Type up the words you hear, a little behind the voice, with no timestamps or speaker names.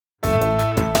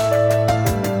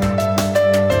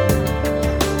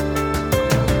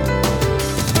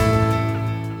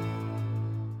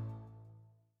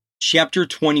Chapter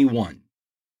 21.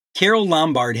 Carole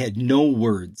Lombard had no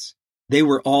words. They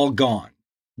were all gone,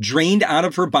 drained out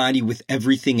of her body with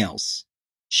everything else.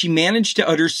 She managed to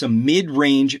utter some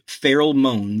mid-range feral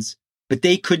moans, but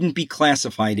they couldn't be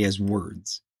classified as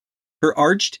words. Her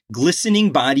arched,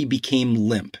 glistening body became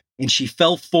limp, and she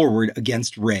fell forward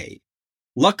against Ray.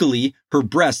 Luckily, her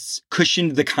breasts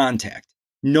cushioned the contact.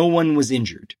 No one was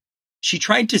injured. She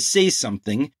tried to say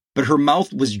something, but her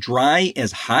mouth was dry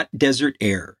as hot desert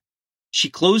air. She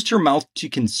closed her mouth to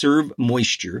conserve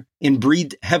moisture and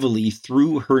breathed heavily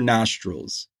through her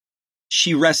nostrils.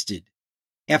 She rested.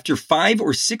 After 5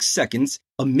 or 6 seconds,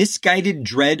 a misguided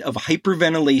dread of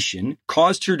hyperventilation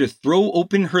caused her to throw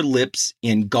open her lips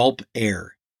and gulp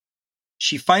air.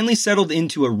 She finally settled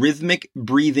into a rhythmic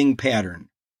breathing pattern.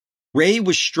 Ray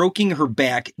was stroking her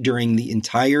back during the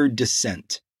entire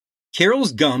descent.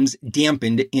 Carole's gums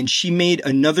dampened and she made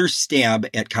another stab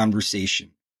at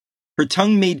conversation. Her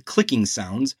tongue made clicking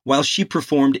sounds while she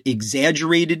performed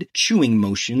exaggerated chewing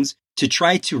motions to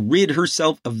try to rid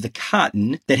herself of the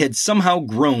cotton that had somehow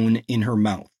grown in her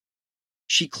mouth.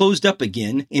 She closed up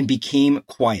again and became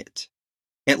quiet.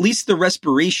 At least the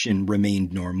respiration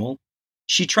remained normal.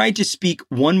 She tried to speak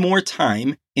one more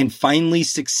time and finally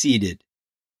succeeded.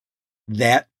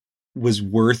 That was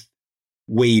worth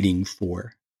waiting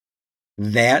for.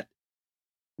 That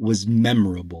was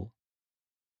memorable.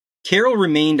 Carole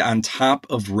remained on top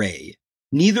of Ray,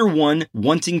 neither one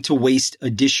wanting to waste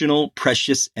additional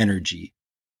precious energy.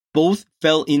 Both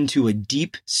fell into a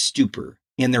deep stupor,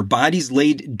 and their bodies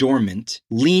laid dormant,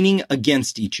 leaning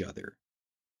against each other.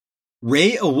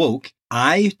 Ray awoke,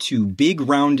 eye to big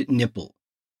round nipple.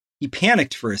 He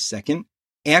panicked for a second,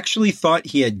 actually thought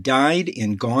he had died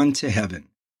and gone to heaven.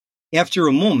 After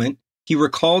a moment, he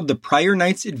recalled the prior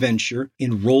night's adventure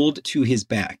and rolled to his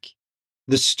back.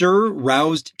 The stir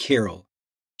roused Carole.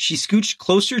 She scooched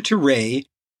closer to Ray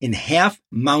and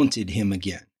half-mounted him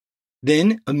again,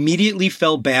 then immediately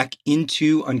fell back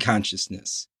into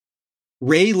unconsciousness.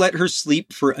 Ray let her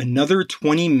sleep for another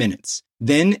 20 minutes,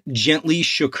 then gently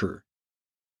shook her.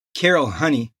 "Carole,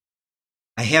 honey,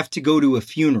 I have to go to a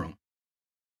funeral."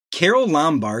 Carole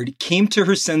Lombard came to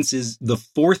her senses the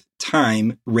 4th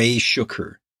time Ray shook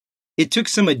her. It took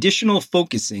some additional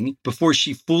focusing before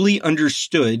she fully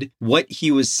understood what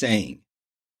he was saying.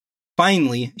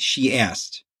 Finally, she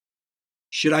asked,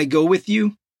 "Should I go with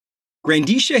you?"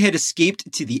 Grandisha had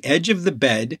escaped to the edge of the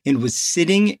bed and was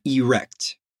sitting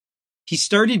erect. He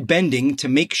started bending to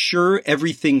make sure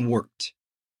everything worked.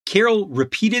 Carole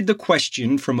repeated the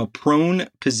question from a prone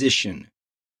position.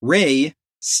 Ray,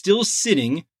 still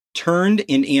sitting, turned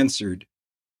and answered,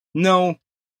 "No.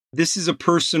 This is a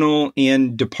personal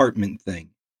and department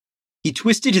thing." He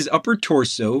twisted his upper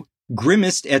torso,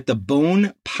 grimaced at the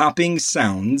bone-popping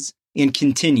sounds, and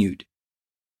continued.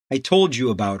 "I told you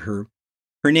about her.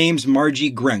 Her name's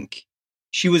Margie Grenk.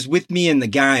 She was with me and the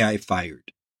guy I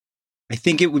fired. I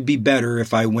think it would be better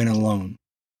if I went alone."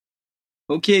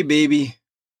 "Okay, baby.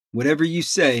 Whatever you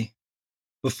say."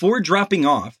 Before dropping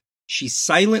off, she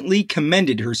silently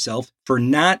commended herself for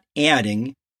not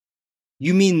adding,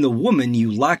 "You mean the woman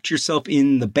you locked yourself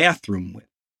in the bathroom with."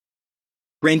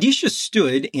 Grandisha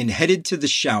stood and headed to the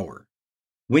shower.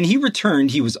 When he returned,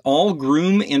 he was all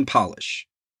groom and polish.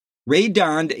 Ray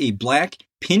donned a black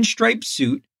pinstripe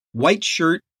suit, white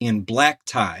shirt, and black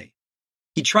tie.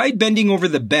 He tried bending over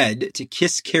the bed to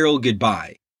kiss Carole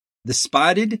goodbye. The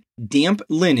spotted, damp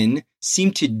linen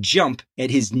seemed to jump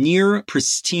at his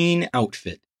near-pristine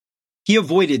outfit. He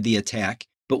avoided the attack,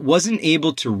 but wasn't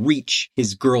able to reach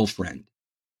his girlfriend.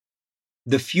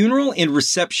 The funeral and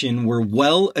reception were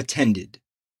well attended.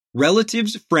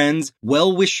 Relatives, friends,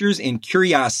 well-wishers, and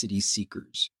curiosity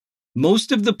seekers.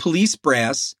 Most of the police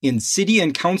brass and city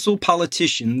and council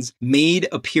politicians made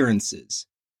appearances.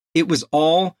 It was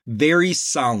all very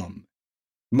solemn.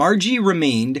 Margie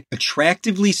remained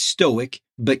attractively stoic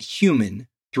but human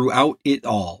throughout it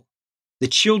all. The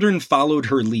children followed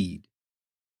her lead.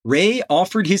 Ray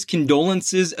offered his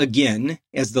condolences again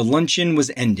as the luncheon was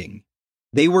ending.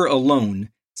 They were alone,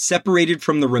 separated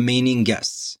from the remaining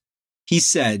guests. He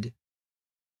said,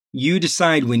 "You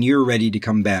decide when you're ready to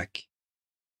come back."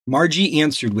 Margie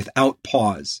answered without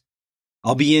pause,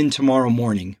 "I'll be in tomorrow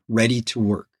morning, ready to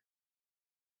work."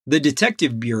 The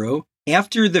detective bureau,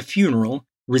 after the funeral,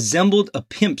 resembled a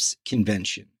pimp's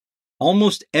convention.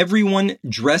 Almost everyone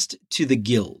dressed to the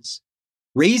gills.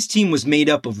 Ray's team was made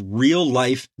up of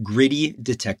real-life, gritty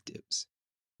detectives.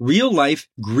 Real-life,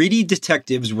 gritty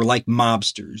detectives were like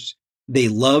mobsters. They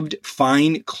loved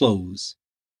fine clothes.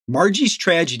 Margie's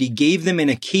tragedy gave them an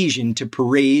occasion to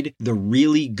parade the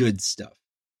really good stuff.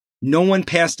 No one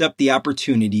passed up the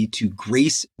opportunity to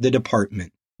grace the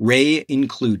department, Ray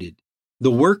included.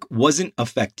 The work wasn't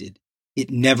affected.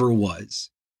 It never was.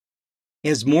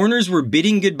 As mourners were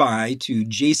bidding goodbye to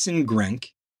Jason Grenk,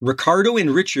 Ricardo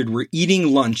and Richard were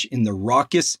eating lunch in the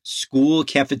raucous school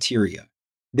cafeteria.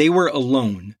 They were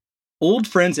alone. Old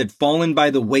friends had fallen by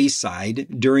the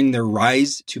wayside during their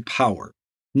rise to power.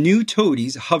 New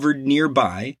toadies hovered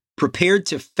nearby, prepared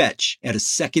to fetch at a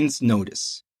second's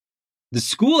notice. The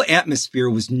school atmosphere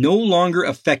was no longer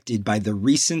affected by the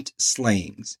recent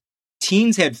slayings.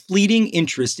 Teens had fleeting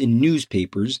interest in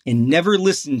newspapers and never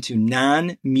listened to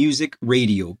non-music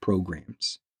radio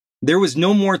programs. There was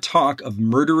no more talk of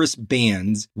murderous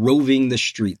bands roving the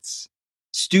streets.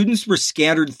 Students were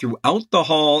scattered throughout the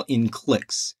hall in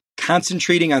cliques,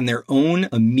 concentrating on their own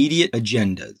immediate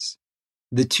agendas.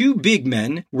 The two big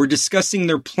men were discussing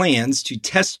their plans to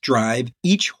test drive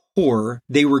each horror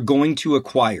they were going to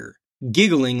acquire,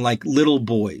 giggling like little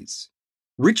boys.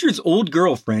 Richard's old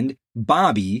girlfriend,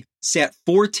 Bobby, sat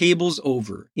 4 tables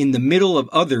over in the middle of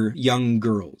other young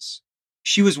girls.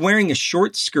 She was wearing a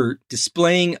short skirt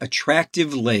displaying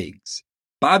attractive legs.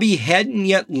 Bobby hadn't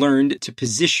yet learned to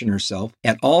position herself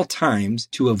at all times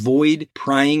to avoid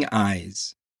prying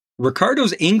eyes.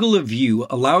 Ricardo's angle of view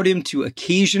allowed him to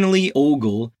occasionally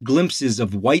ogle glimpses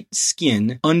of white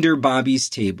skin under Bobby's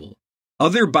table.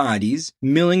 Other bodies,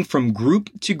 milling from group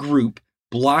to group,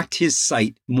 blocked his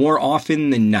sight more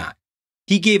often than not.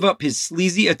 He gave up his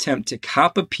sleazy attempt to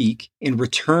cop a peek and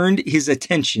returned his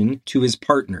attention to his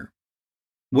partner.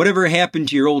 "Whatever happened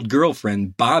to your old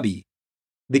girlfriend, Bobby?"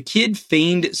 The kid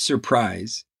feigned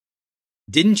surprise.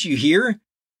 "Didn't you hear?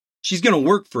 She's going to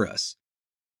work for us."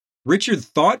 Richard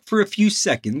thought for a few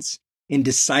seconds and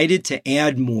decided to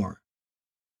add more.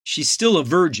 "She's still a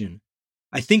virgin.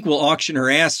 I think we'll auction her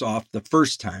ass off the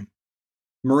first time."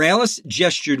 Morales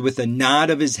gestured with a nod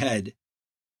of his head.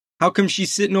 "How come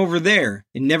she's sitting over there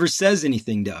and never says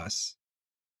anything to us?"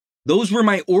 "Those were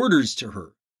my orders to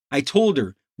her. I told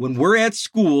her, when we're at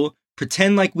school,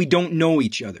 pretend like we don't know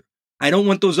each other. I don't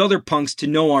want those other punks to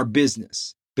know our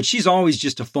business. But she's always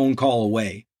just a phone call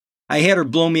away. I had her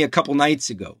blow me a couple nights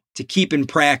ago to keep in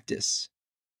practice."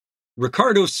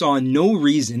 Ricardo saw no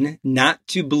reason not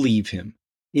to believe him.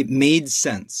 It made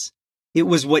sense. It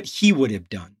was what he would have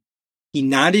done. He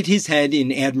nodded his head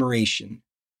in admiration.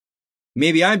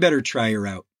 "Maybe I better try her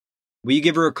out. Will you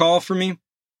give her a call for me?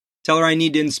 Tell her I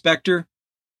need to inspect her?"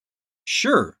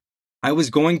 "Sure. I was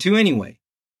going to anyway."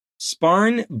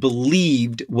 Sparn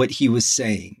believed what he was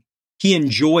saying. He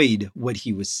enjoyed what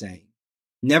he was saying.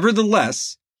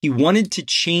 Nevertheless, he wanted to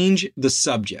change the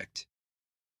subject.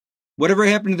 "Whatever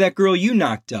happened to that girl you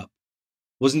knocked up?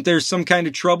 Wasn't there some kind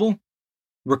of trouble?"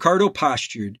 Ricardo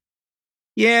postured.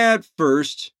 "Yeah, at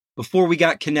first, before we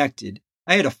got connected.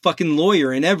 I had a fucking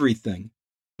lawyer and everything.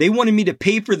 They wanted me to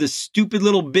pay for the stupid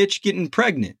little bitch getting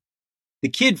pregnant." The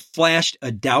kid flashed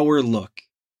a dour look.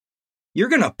 "You're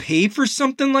gonna pay for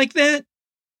something like that?"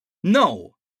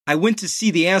 "No. I went to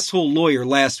see the asshole lawyer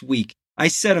last week. I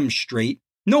set him straight.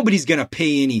 Nobody's gonna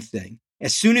pay anything.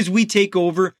 As soon as we take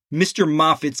over, Mr.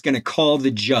 Moffat's gonna call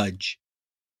the judge."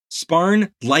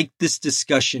 Sparn liked this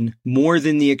discussion more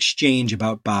than the exchange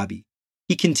about Bobby.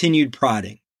 He continued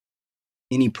prodding.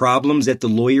 "Any problems at the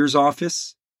lawyer's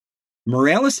office?"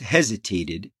 Morales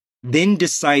hesitated, then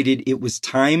decided it was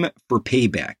time for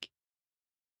payback.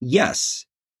 "Yes,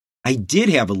 I did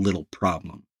have a little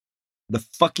problem. The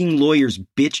fucking lawyer's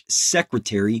bitch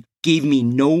secretary gave me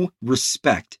no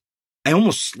respect. I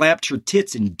almost slapped her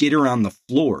tits and did her on the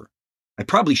floor. I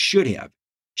probably should have.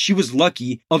 She was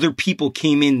lucky other people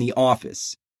came in the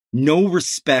office. No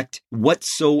respect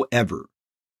whatsoever."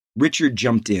 Richard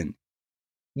jumped in.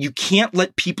 "You can't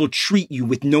let people treat you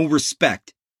with no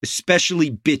respect,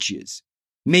 especially bitches.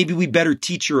 Maybe we better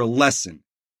teach her a lesson."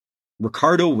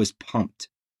 Ricardo was pumped.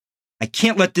 "I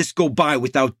can't let this go by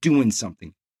without doing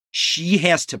something. She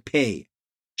has to pay.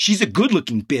 She's a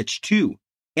good-looking bitch, too.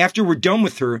 After we're done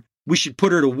with her, we should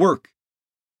put her to work."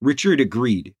 Richard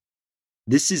agreed.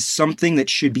 "This is something that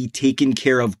should be taken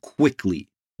care of quickly,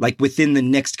 like within the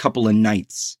next couple of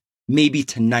nights. Maybe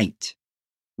tonight."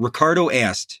 Ricardo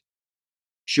asked,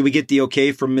 "Should we get the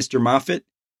okay from Mr. Moffat?"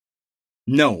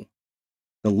 "No.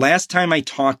 The last time I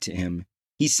talked to him,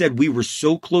 he said we were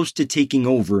so close to taking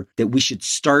over that we should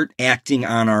start acting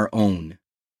on our own."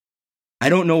 "I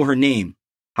don't know her name.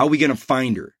 How are we going to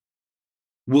find her?"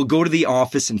 "We'll go to the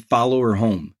office and follow her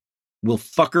home. We'll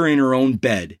fuck her in her own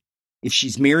bed. If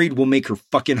she's married, we'll make her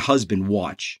fucking husband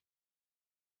watch."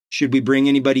 "Should we bring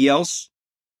anybody else?"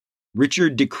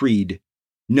 Richard decreed,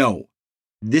 "No.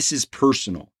 This is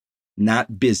personal,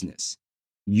 not business.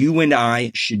 You and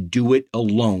I should do it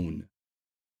alone.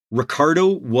 Ricardo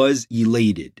was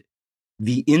elated.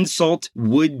 The insult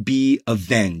would be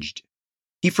avenged.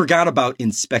 He forgot about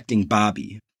inspecting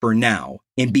Bobby for now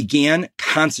and began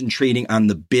concentrating on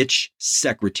the bitch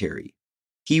secretary.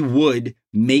 He would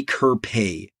make her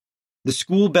pay. The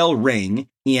school bell rang,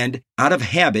 and out of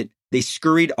habit, they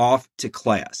scurried off to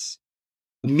class.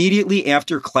 Immediately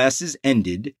after classes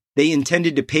ended, they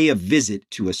intended to pay a visit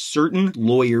to a certain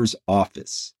lawyer's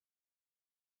office.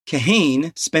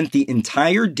 Kahane spent the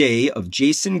entire day of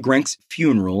Jason Grenk's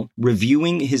funeral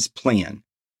reviewing his plan,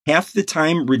 half the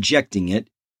time rejecting it,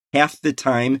 half the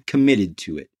time committed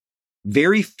to it.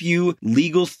 Very few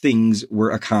legal things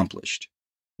were accomplished.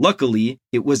 Luckily,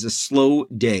 it was a slow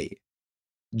day.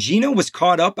 Gina was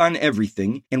caught up on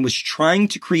everything and was trying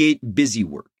to create busy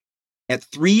work. At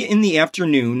 3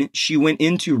 p.m, she went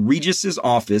into Regis's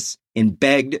office and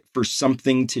begged for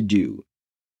something to do.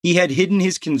 He had hidden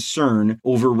his concern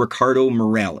over Ricardo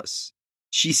Morales.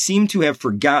 She seemed to have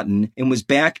forgotten and was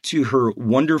back to her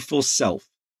wonderful self.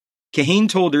 Kahane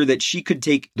told her that she could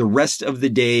take the rest of the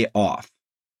day off.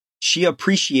 She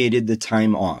appreciated the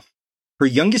time off. Her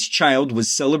youngest child was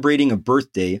celebrating a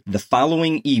birthday the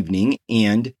following evening,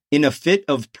 and, in a fit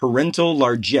of parental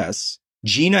largesse,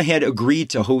 Gina had agreed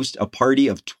to host a party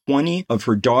of 20 of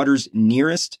her daughter's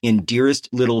nearest and dearest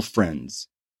little friends.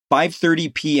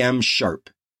 5:30 p.m. sharp.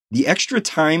 The extra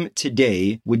time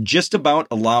today would just about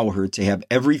allow her to have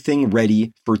everything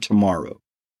ready for tomorrow.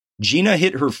 Gina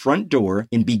hit her front door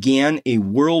and began a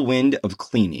whirlwind of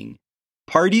cleaning.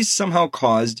 Parties somehow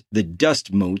caused the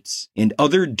dust motes and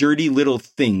other dirty little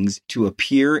things to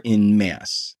appear in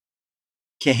mass.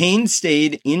 Kahane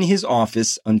stayed in his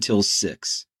office until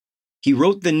 6. He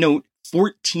wrote the note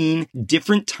 14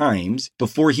 different times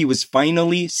before he was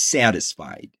finally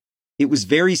satisfied. It was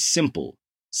very simple.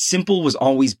 Simple was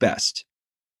always best.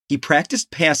 He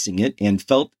practiced passing it and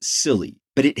felt silly,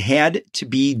 but it had to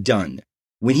be done.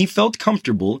 When he felt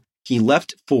comfortable, he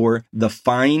left for the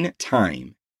fine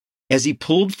time. As he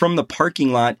pulled from the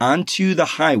parking lot onto the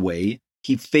highway,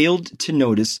 he failed to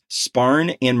notice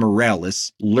Sparn and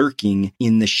Morales lurking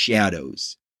in the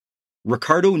shadows.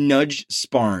 Ricardo nudged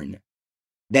Sparn.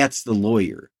 That's the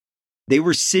lawyer. They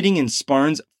were sitting in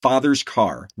Sparn's father's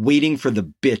car, waiting for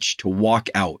the bitch to walk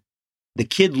out. The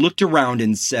kid looked around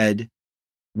and said,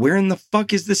 "Where in the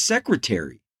fuck is the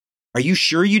secretary? Are you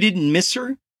sure you didn't miss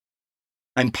her?"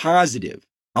 "I'm positive.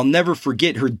 I'll never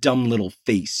forget her dumb little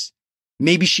face.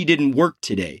 Maybe she didn't work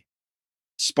today."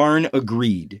 Sparn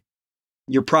agreed.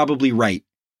 "You're probably right.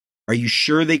 Are you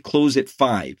sure they close at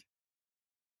 5?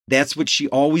 That's what she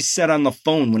always said on the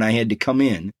phone when I had to come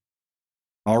in."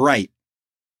 "All right.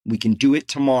 We can do it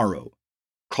tomorrow.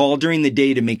 Call during the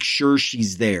day to make sure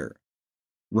she's there."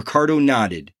 Ricardo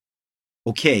nodded.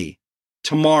 "Okay,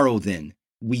 tomorrow then.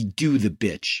 We do the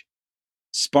bitch."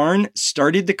 Sparn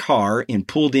started the car and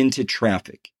pulled into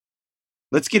traffic.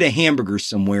 "Let's get a hamburger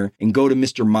somewhere and go to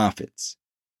Mr. Moffat's.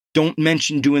 Don't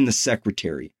mention doing the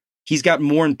secretary. He's got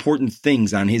more important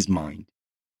things on his mind."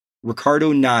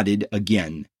 Ricardo nodded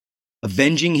again.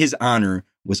 Avenging his honor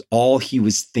was all he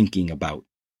was thinking about.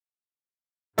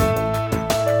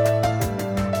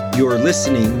 You're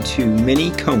listening to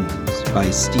Many Cones by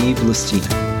Steve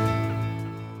Listina.